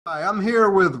Hi, I'm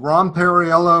here with Ron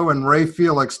Perriello and Ray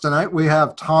Felix. Tonight we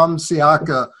have Tom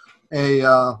Sciacca, a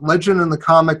legend in the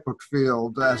comic book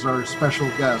field, as our special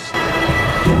guest.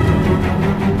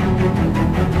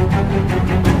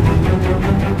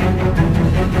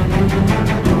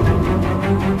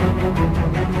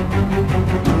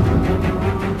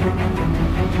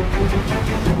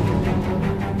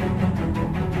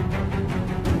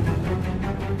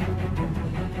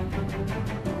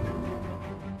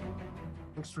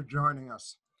 Thanks for joining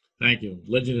us. Thank you.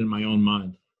 Legend in my own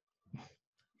mind.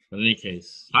 But in any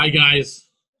case, hi guys.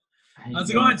 How's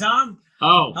it going, Tom?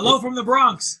 Oh, Hello from the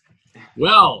Bronx.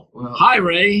 Well, hi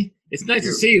Ray. It's nice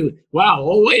to see you. Wow,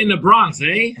 all the way in the Bronx,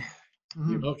 eh?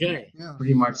 Mhm. Okay. Yeah.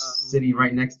 Pretty much sitting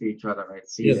right next to each other, right?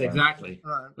 See, Yes, exactly.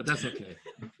 Right. But that's okay.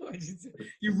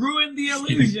 You ruined the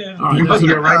illusion. All right, that's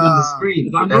You're okay. right on the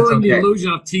screen. I'm That's ruining the okay.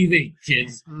 illusion of TV,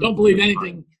 kids. Don't believe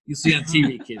anything you see on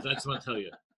TV, kids. I just want to tell you.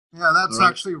 Yeah, that's All right.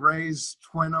 actually Ray's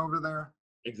twin over there.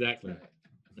 Exactly.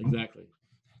 Exactly.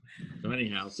 So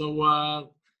anyhow,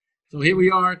 so here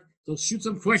we are. So shoot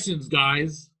some questions,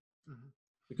 guys,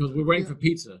 because we're waiting for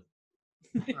pizza.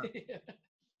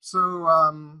 So,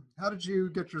 how did you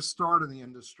get your start in the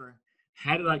industry?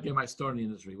 How did I get my start in the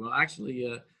industry? Well,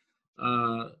 actually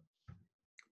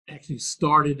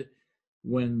started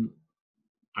when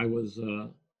I was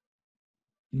in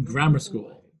grammar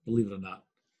school. Believe it or not,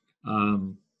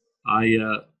 I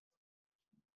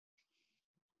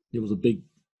was a big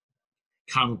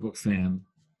comic book fan,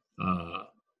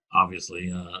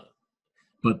 obviously,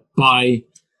 but by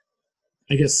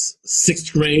I guess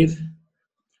sixth grade,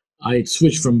 I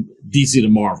switched from DC to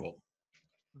Marvel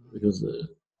because it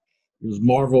was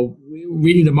Marvel.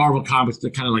 Reading the Marvel comics,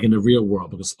 they're kind of like in the real world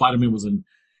because Spider-Man was in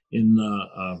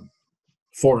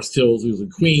Forest Hills, he was in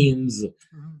Queens.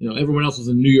 You know, everyone else was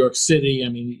in New York City. I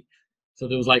mean, so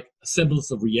there was like a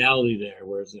semblance of reality there.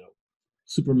 Whereas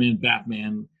Superman,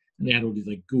 Batman, and they had all these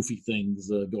like goofy things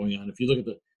going on. If you look at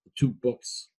the two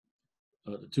books,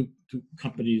 the two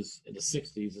companies in the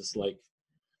 '60s, it's like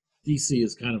DC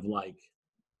is kind of like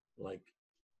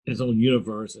its own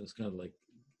universe, and it's kind of like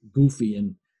goofy,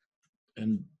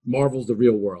 and Marvel's the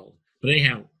real world. But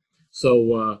anyhow,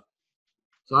 so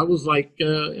I was like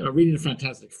reading the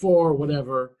Fantastic Four or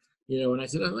whatever, and I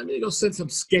said, let me go send some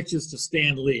sketches to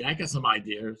Stan Lee. I got some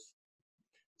ideas.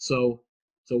 So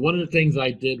one of the things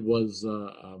I did was,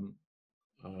 and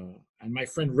my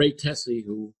friend Ray Tessie,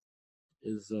 who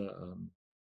is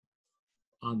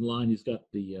online, he's got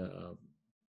he's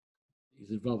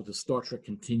involved with the Star Trek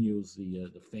Continues,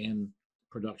 the fan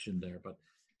production there, but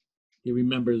he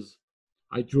remembers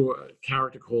I drew a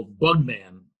character called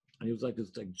Bugman, and he was like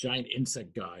this like giant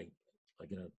insect guy,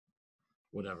 like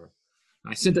whatever.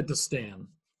 I sent it to Stan,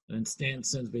 and Stan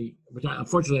sends me, which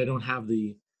unfortunately I don't have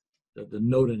the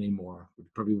note anymore.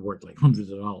 It probably worth like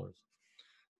hundreds of dollars.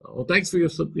 Well, thanks for your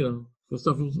for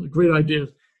stuff. It was a great idea.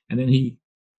 And then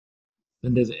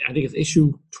there's, I think it's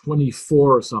issue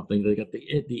 24 or something. They got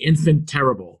the Infant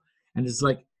Terrible, and it's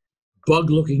like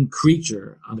bug-looking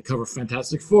creature on the cover of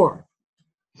Fantastic Four,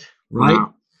 right?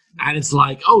 Wow. And it's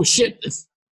like, oh shit, it's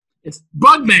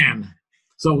Bugman.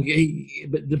 So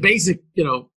the basic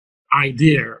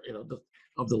idea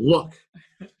of the look,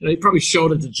 he probably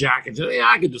showed it to Jack and said, yeah,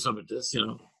 I could do something with this,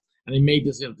 and he made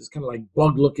this this kind of like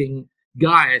bug-looking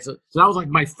guy. So that was like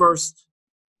my first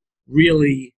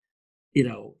really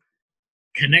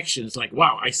connection. It's like,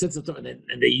 wow, I said something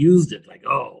and they used it, like,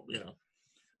 oh,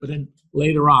 But then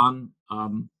later on, I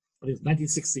think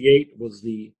 1968 was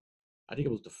I think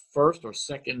it was the first or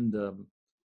second.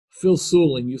 Phil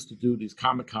Seuling used to do these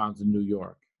Comic Cons in New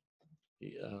York.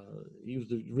 He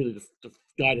was really the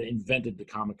guy that invented the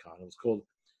Comic Con. It was called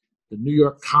the New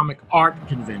York Comic Art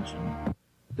Convention.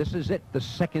 This is it, the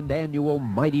second annual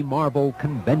Mighty Marvel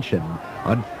Convention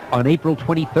on April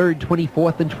 23rd,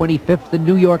 24th, and 25th in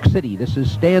New York City. This is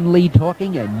Stan Lee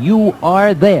talking, and you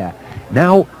are there.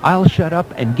 Now, I'll shut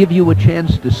up and give you a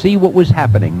chance to see what was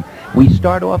happening. We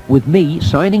start off with me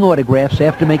signing autographs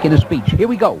after making a speech. Here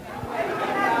we go. Here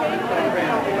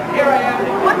I am.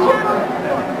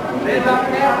 Stand up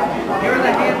there. Here are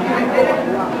the hands you did it.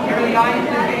 Here are the eyes you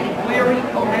did. Cleary.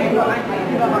 Okay.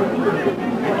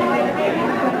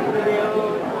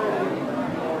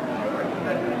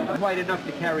 Quite enough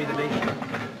to carry the nation.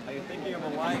 Are you thinking of a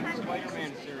live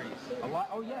Spider-Man series?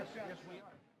 Oh, yes. Yes, we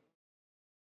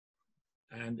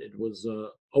are. And it was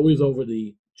always over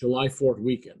the July 4th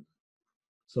weekend.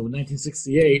 So in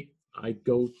 1968, I'd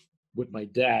go with my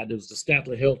dad. It was the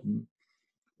Statler Hilton,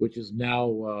 which is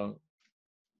now,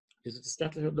 is it the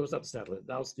Statler Hilton? No, it's not the Statler.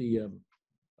 Now it's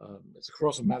it's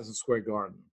across from Madison Square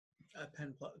Garden.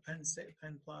 Penn Plaza, I think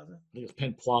it's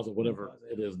Penn Plaza, whatever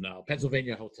Plaza, it is now.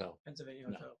 Pennsylvania Hotel. Pennsylvania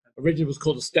No. Hotel. Originally, it was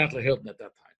called the Statler Hilton at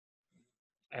that time,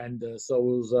 and so it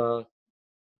was a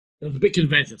big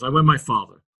convention. So I went with my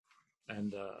father,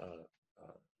 and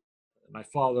my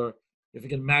father, if you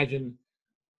can imagine,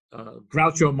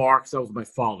 Groucho Marx. That was my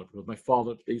father. Because my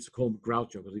father, they used to call him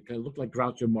Groucho because he kind of looked like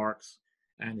Groucho Marx,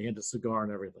 and he had the cigar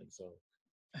and everything. So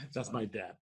that's my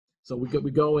dad. So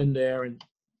we go in there, and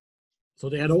so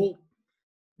they had all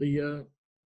the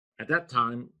at that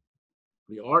time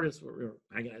the artists were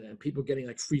hanging out, and people getting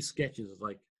like free sketches. It's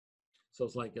like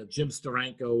Jim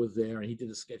Steranko was there, and he did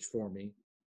a sketch for me.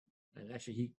 And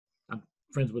actually, I'm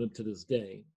friends with him to this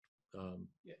day.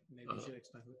 Yeah, maybe you should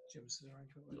explain who Jim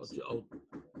Steranko was. Oh,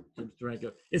 Jim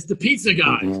Steranko. It's the pizza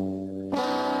guy.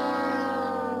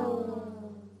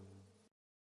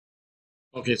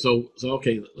 Okay, so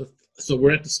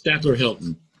we're at the Statler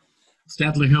Hilton.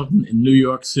 Statler Hilton in New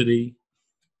York City,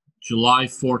 July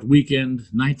 4th weekend,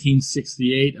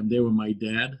 1968. I'm there with my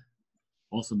dad,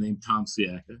 also named Tom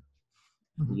Sciacca,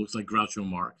 who looks like Groucho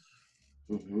Marx.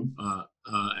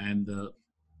 And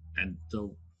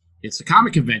so it's a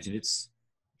comic convention. It's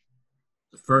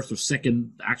the first or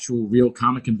second actual real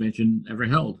comic convention ever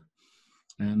held.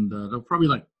 And there were probably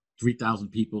like 3,000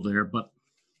 people there, but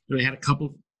they had a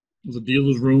couple. It was a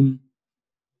dealer's room,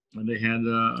 and they had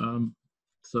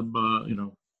some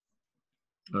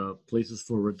places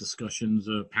for discussions,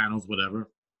 panels, whatever.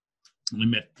 And I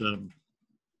met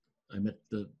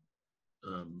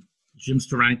Jim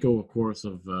Steranko, of course,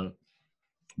 of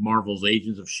Marvel's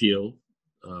Agents of S.H.I.E.L.D.,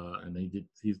 and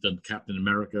he's done Captain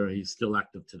America. He's still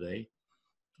active today.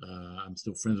 I'm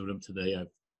still friends with him today.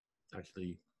 I've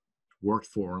actually worked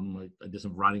for him. I did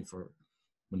some writing for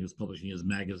when he was publishing his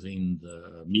magazine,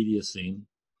 the Media Scene,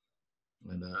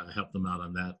 and I helped him out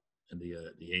on that in the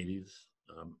 80s.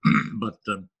 But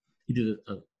he did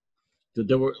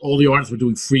there were all the artists were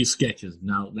doing free sketches.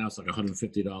 Now it's like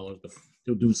 $150, but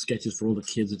they were doing sketches for all the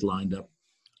kids that lined up.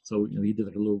 So he did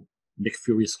like a little Nick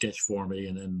Fury sketch for me,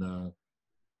 and then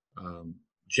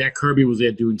Jack Kirby was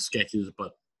there doing sketches,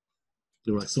 but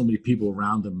there were like so many people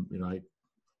around him.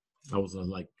 I was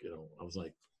like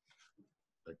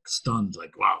stunned,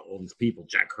 like wow, all these people.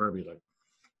 Jack Kirby,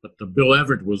 but the Bill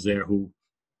Everett was there, who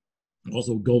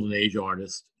also a Golden Age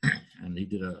artist, and he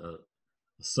did a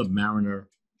Submariner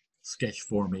sketch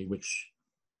for me, which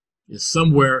is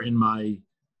somewhere in my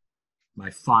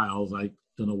files. I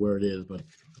don't know where it is, but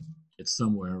it's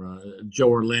somewhere. Joe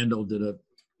Orlando did a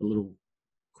little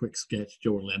quick sketch.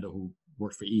 Joe Orlando, who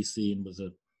worked for EC and was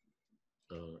a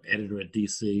editor at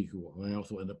DC, who I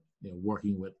also ended up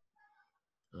working with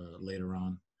later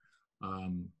on.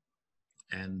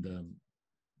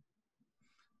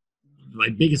 My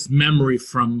biggest memory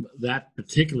from that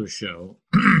particular show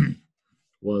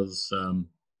was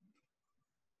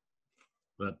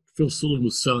that Phil Sullivan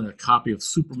was selling a copy of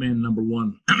Superman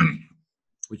 #1,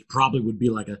 which probably would be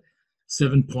like a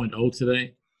 7.0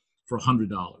 today, for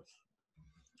 $100.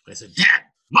 I said, Dad,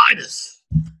 buy this.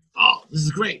 Oh, this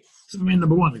is great. Superman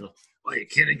 #1. They go, are you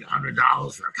kidding?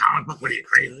 $100 for a comic book? What are you,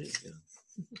 crazy?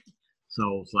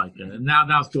 So it's like, now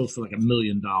it goes for like $1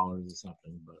 million or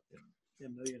something. But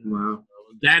Wow.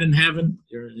 Dad in heaven,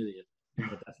 you're an idiot.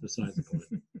 But that's besides the point.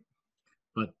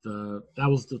 But that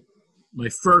was my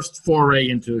first foray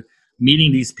into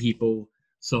meeting these people.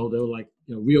 So they were like,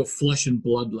 real flesh and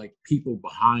blood, like people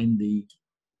behind the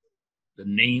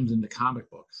names in the comic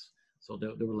books. So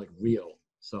they were like real.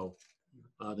 So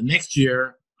the next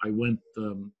year I went.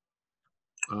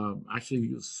 Actually,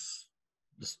 it was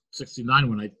 69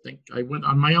 when I think I went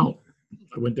on my own.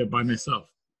 I went there by myself,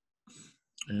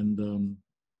 and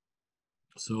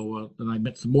so then I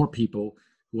met some more people.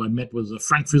 Who I met was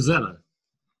Frank Frazetta.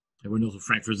 Everyone knows who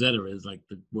Frank Frazetta is, like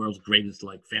the world's greatest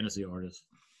like fantasy artist.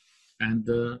 And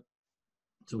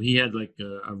so he had like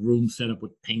a room set up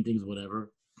with paintings,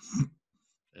 whatever.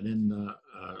 And then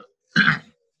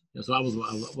so I was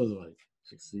like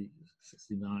 60,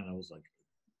 69. I was like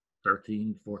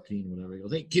 13, 14, whatever. He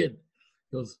goes, hey kid.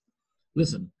 He goes,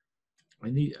 listen,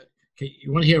 you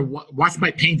want to hear? Watch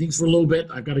my paintings for a little bit.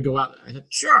 I've got to go out. I said,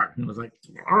 sure. And I was like,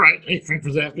 all right. Hey, Frank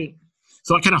Frazetta.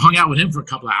 So I kind of hung out with him for a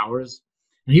couple of hours,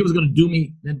 and he was going to do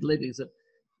me. Then later he said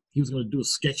he was going to do a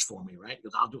sketch for me, right? He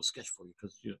goes, I'll do a sketch for you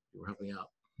because you were helping out.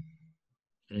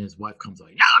 And his wife comes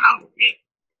like, no,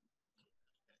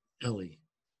 Ellie,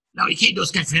 no, you can't do a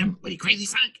sketch for him. What are you, crazy,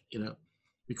 Frank?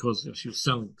 Because she was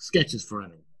selling sketches for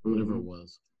him, whatever it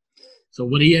was. So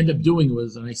what he ended up doing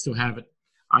was, and I still have it,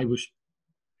 I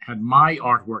had my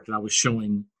artwork that I was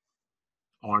showing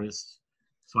artists.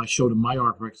 So I showed him my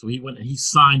artwork. So he went and he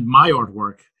signed my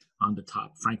artwork on the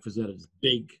top. Frank Frazetta, this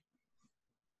big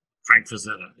Frank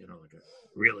Frazetta, like a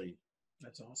really.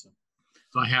 That's awesome.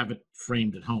 So I have it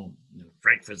framed at home,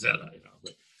 Frank Frazetta,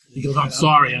 But he goes, I'm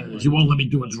sorry, you won't let me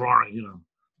do a drawing,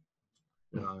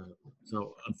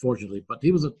 So unfortunately, but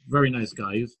he was a very nice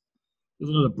guy. He was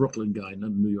another Brooklyn guy,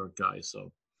 another New York guy.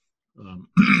 So.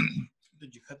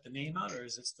 Did you cut the name out, or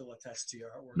is it still attached to your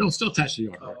artwork? No, it's still attached to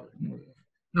your artwork. Oh.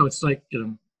 No, it's like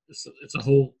it's a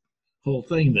whole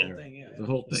thing there. The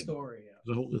whole thing. Story.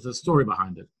 Yeah. There's a story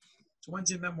behind it. So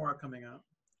when's your memoir coming out?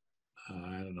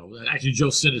 I don't know. Actually, Joe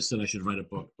Sinnis said I should write a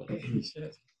book, but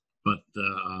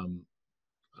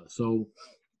so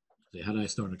how did I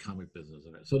start in the comic business?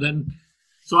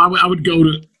 So I would go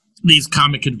to these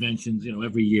comic conventions,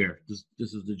 every year. This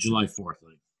is the July 4th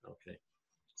thing. Okay.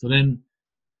 So then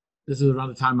this is around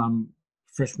the time I'm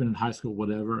freshman in high school,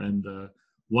 whatever, and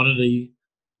one of the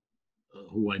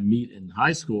who I meet in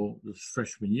high school this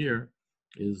freshman year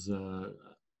is a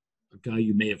guy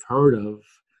you may have heard of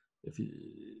if you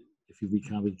read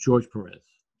comics, George Perez,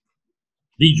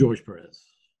 the George Perez,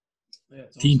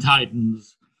 Teen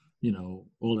Titans,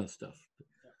 all that stuff.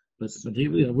 But he,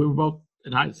 we were both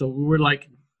in high, so we were like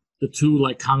the two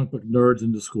like comic book nerds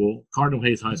in the school, Cardinal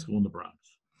Hayes High School in the Bronx,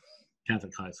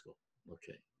 Catholic high school,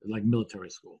 okay, like military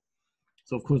school.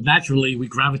 So of course, naturally, we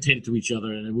gravitated to each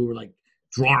other, and we were like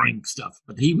drawing stuff.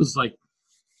 But he was like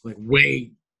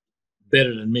way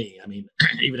better than me. I mean,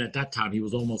 even at that time, he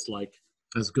was almost like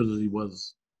as good as he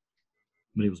was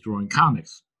when he was drawing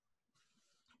comics.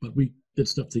 But we did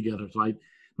stuff together. So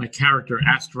my character,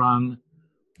 Astron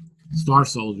Star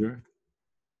Soldier.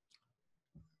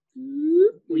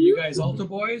 Were you guys altar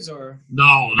boys or?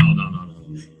 No.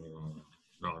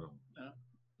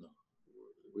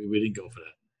 We didn't go for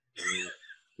that.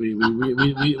 We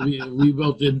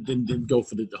both didn't go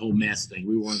for the whole mass thing.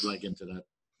 We weren't like into that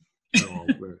at all.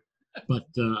 But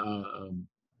in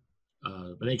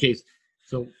any case,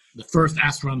 so the first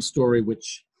Astron story,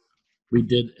 which we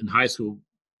did in high school,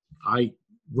 I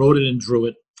wrote it and drew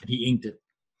it, and he inked it.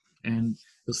 And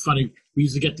it was funny. We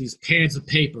used to get these pads of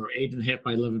paper, 8.5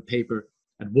 by 11 paper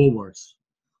at Woolworths,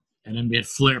 and then we had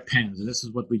flare pens, and this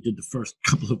is what we did the first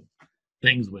couple of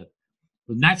things with.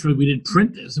 But naturally, we didn't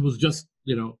print this. It was just,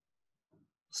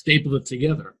 stapled it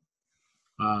together.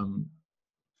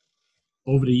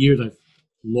 Over the years, I've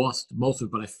lost most of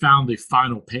it, but I found the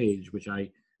final page, which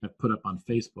I have put up on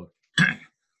Facebook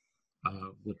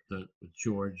with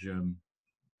George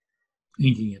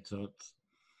inking it. So,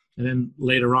 and then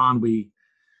later on, we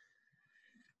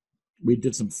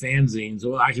did some fanzines.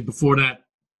 Well, actually, before that,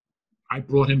 I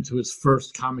brought him to his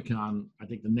first Comic Con. I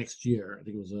think the next year. I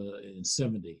think it was in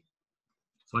 '70.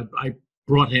 So I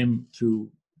brought him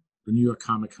to the New York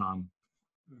Comic Con,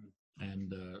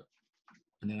 and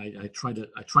then I tried to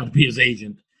be his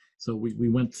agent. So we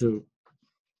went to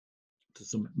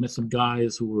met some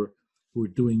guys who were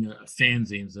doing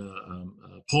fanzines.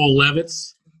 Paul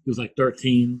Levitz, he was like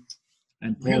 13,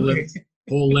 and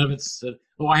Paul Levitz said,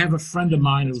 "Oh, I have a friend of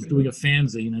mine who's doing a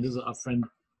fanzine, and this is a friend,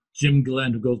 Jim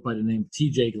Glenn, who goes by the name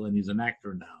T.J. Glenn. He's an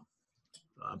actor now.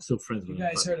 I'm still friends with him."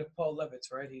 You guys heard of Paul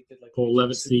Levitz, right? He did like Paul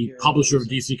Levitz, the publisher of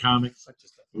DC Comics.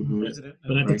 Mm-hmm.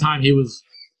 But at the time, he was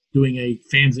doing a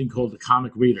fanzine called The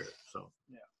Comic Reader.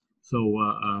 So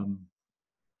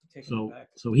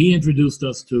he introduced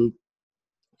us to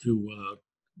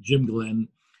Jim Glenn,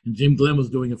 and Jim Glenn was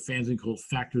doing a fanzine called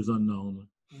Factors Unknown.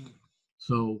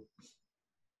 So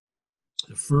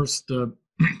the first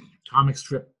comic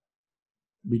strip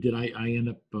we did, I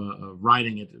ended up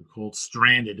writing it called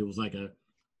Stranded. It was like a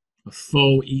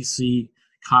faux EC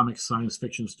comic science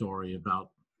fiction story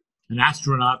about an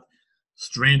astronaut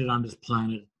stranded on this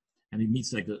planet, and he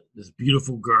meets like this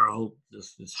beautiful girl,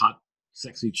 this hot,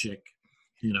 sexy chick,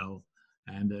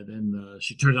 and then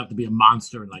she turns out to be a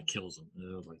monster and like kills him.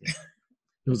 It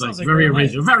was like very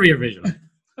original, very original.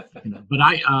 But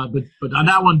but on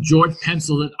that one, George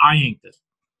penciled it, I inked it.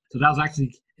 So that was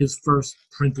actually his first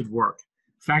printed work,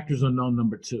 Factors Unknown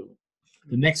 #2.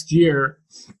 The next year,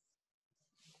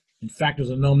 in Factors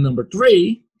Unknown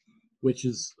 #3, which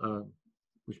is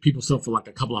which people sell for like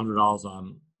a couple $100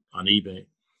 on eBay.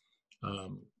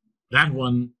 That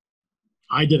one,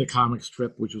 I did a comic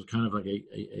strip, which was kind of like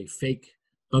a fake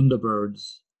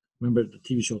Thunderbirds. Remember the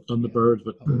TV show Thunderbirds,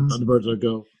 but Thunderbirds are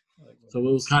go. So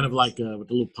it was kind of like with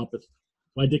the little puppets.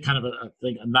 So I did kind of a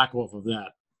knockoff of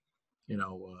that,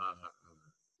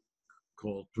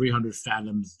 called 300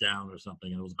 Fathoms Down or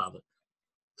something, and it was about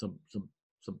some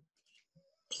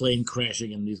plane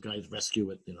crashing and these guys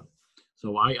rescue it,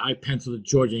 So I penciled it,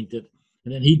 George inked it,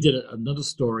 and then he did another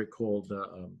story called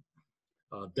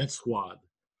Death Squad,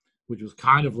 which was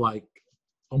kind of like,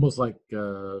 almost like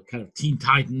kind of Teen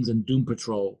Titans and Doom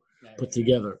Patrol put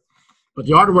together. But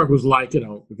the artwork was like, if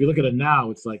you look at it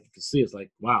now, it's like, you can see, it's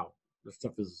like, wow, this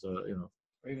stuff is,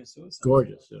 Raven Suicide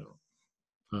gorgeous,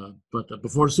 but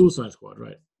before the Suicide Squad,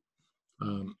 right?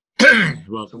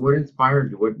 Well, So what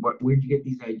inspired you? Where'd you get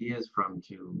these ideas from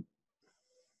to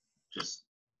just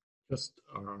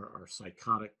our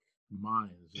psychotic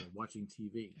minds, watching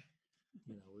TV.